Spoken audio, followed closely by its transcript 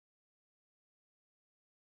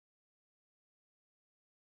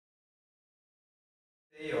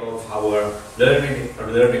Of our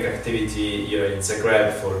learning activity here in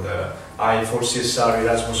Zagreb for the Hi4CSR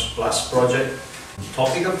Erasmus Plus project. The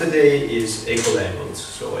topic of the day is eco-labels.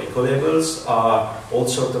 So eco-labels are all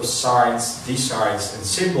sorts of signs, designs and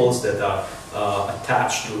symbols that are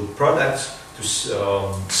attached to products to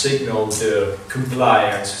signal their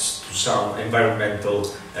compliance to some environmental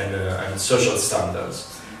and social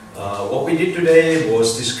standards. What we did today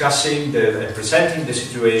was discussing and presenting the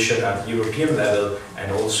situation at European level,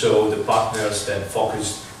 and also the partners that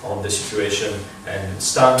focused on the situation and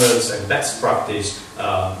standards and best practice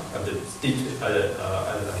at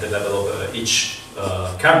the level of each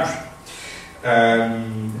country.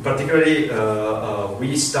 Particularly,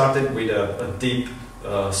 we started with a deep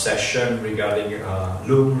session regarding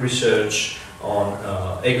loom research on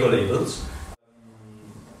eco-labels.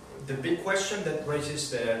 The big question that raises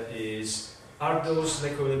there is, are those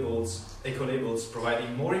eco-labels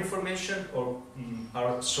providing more information or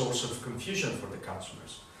are a source of confusion for the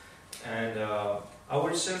consumers? And our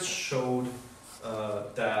research showed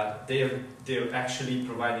that they're actually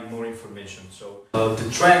providing more information. So the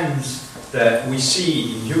trends that we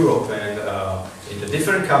see in Europe and in the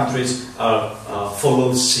different countries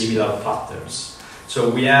follow similar patterns. So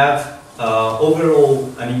we have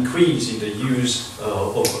overall an increase in the use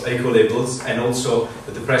of eco-labels, and also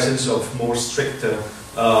the presence of more stricter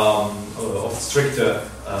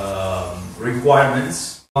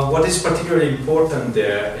requirements. What is particularly important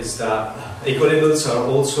there is that eco-labels are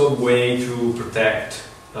also a way to protect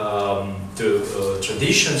the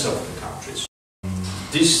traditions of the countries.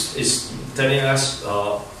 This is telling us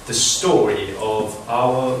the story of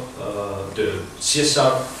how the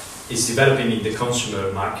CSR is developing in the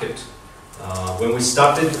consumer market. When we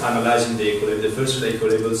started analyzing the eco-labels, the first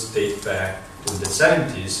eco-labels date back to the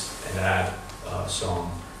 70s and had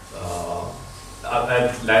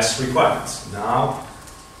had less requirements. Now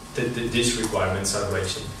these requirements are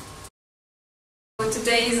rising.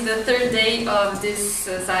 Today is the third day of this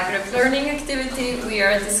Zagreb learning activity. We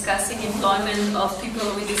are discussing employment of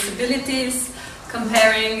people with disabilities,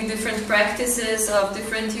 comparing different practices of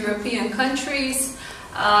different European countries,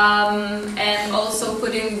 and also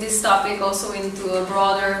putting this topic also into a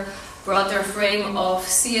broader frame of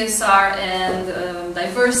CSR and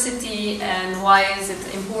diversity, and why is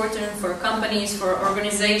it important for companies, for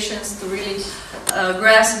organizations to really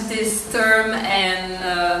grasp this term and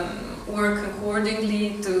work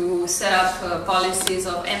accordingly to set up policies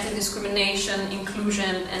of anti-discrimination,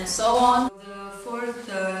 inclusion and so on. The fourth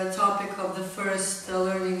topic of the first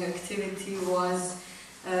learning activity was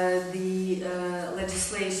the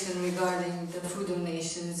legislation regarding the food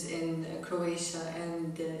donations in Croatia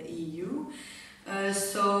and the EU.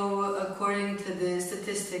 So according to the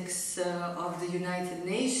statistics of the United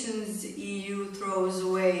Nations, EU throws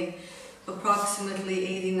away approximately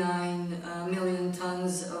 89 million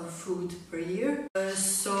tons of food per year.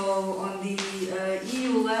 So on the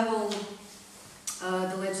EU level,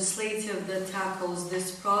 the legislative that tackles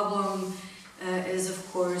this problem is of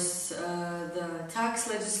course the tax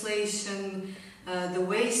legislation, the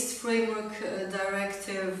Waste Framework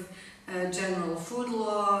Directive, General Food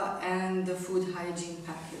Law and the Food Hygiene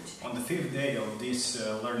Package. On the fifth day of this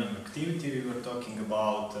learning activity, we were talking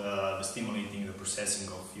about stimulating the processing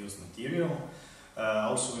of used material.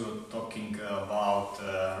 Also we were talking about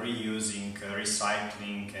reusing,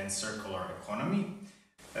 recycling and circular economy.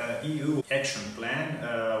 EU action plan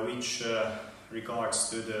which regards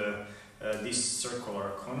to this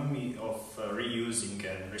circular economy of reusing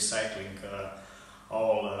and recycling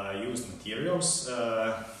all used materials.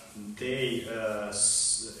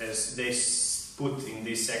 As they put in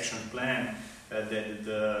this action plan that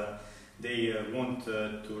they want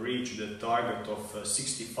to reach the target of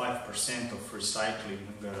 65% of recycling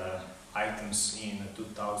items in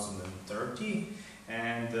 2030,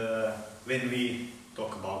 and when we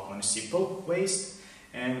talk about municipal waste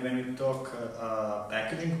and when we talk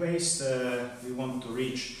packaging waste, we want to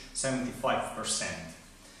reach 75%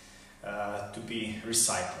 to be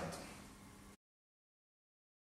recycled.